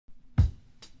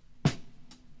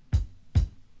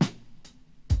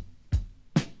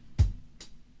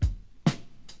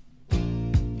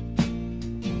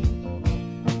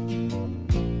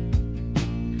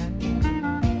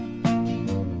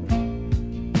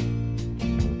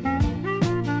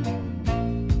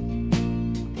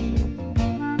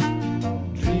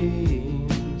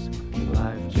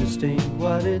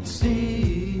it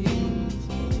seems.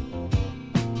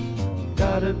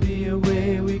 Gotta be a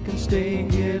way we can stay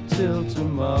here till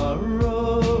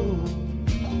tomorrow.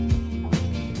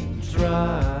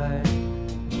 Try,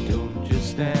 don't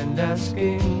just stand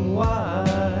asking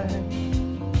why.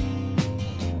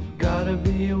 Gotta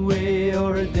be a way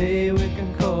or a day we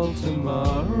can call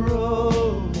tomorrow.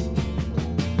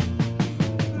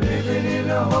 Living in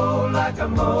a hole like a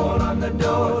mole on the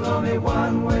door's only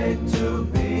one way to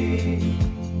be.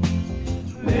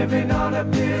 Living on a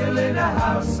pill in a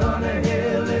house on a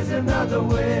hill is another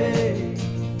way.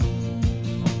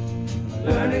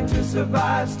 Learning to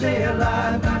survive, stay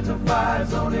alive, 9 to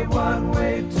 5's only one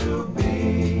way to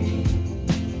be.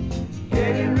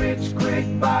 Getting rich quick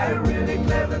by a really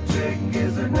clever trick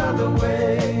is another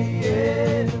way,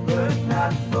 yeah, but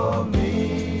not for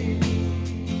me.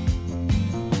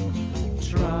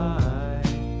 Try,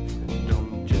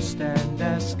 don't just stand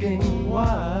asking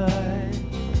why.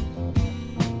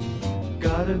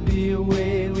 Gotta be a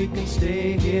way we can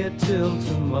stay here till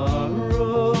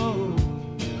tomorrow.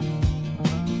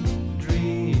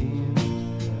 Dream,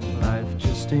 life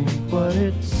just ain't what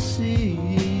it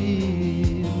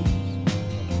seems.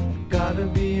 Gotta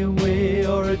be a way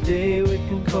or a day we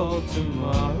can call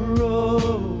tomorrow.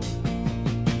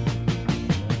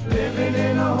 Living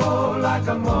in a hole like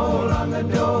a mole on the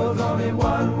door's only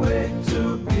one way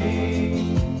to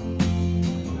be.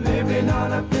 Living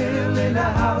on a pill in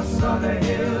a house on a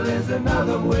hill is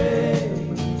another way.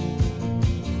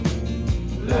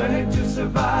 Learning to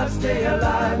survive, stay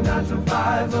alive, 9 to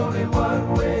 5's only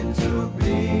one way to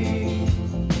be.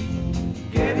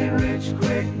 Getting rich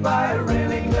quick by a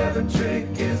really clever trick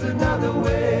is another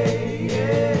way,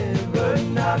 yeah, but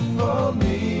not for me.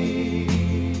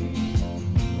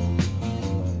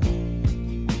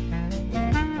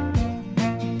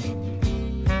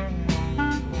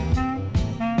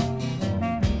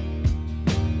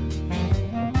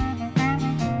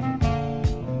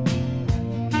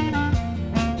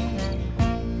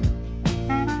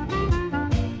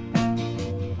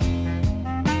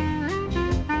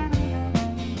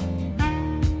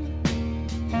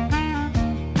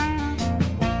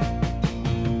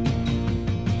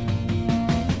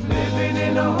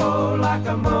 In a hole like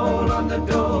a mole on the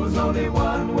door's only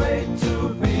one way to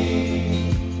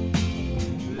be.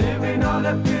 Living on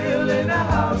a pill in a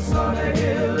house on a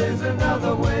hill is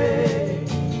another way.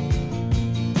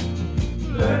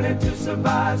 Learning to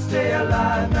survive, stay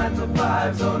alive, 9 to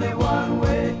 5's only one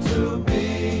way to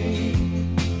be.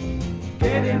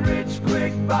 Getting rich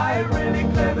quick by a really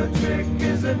clever trick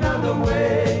is another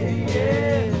way,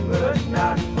 yeah.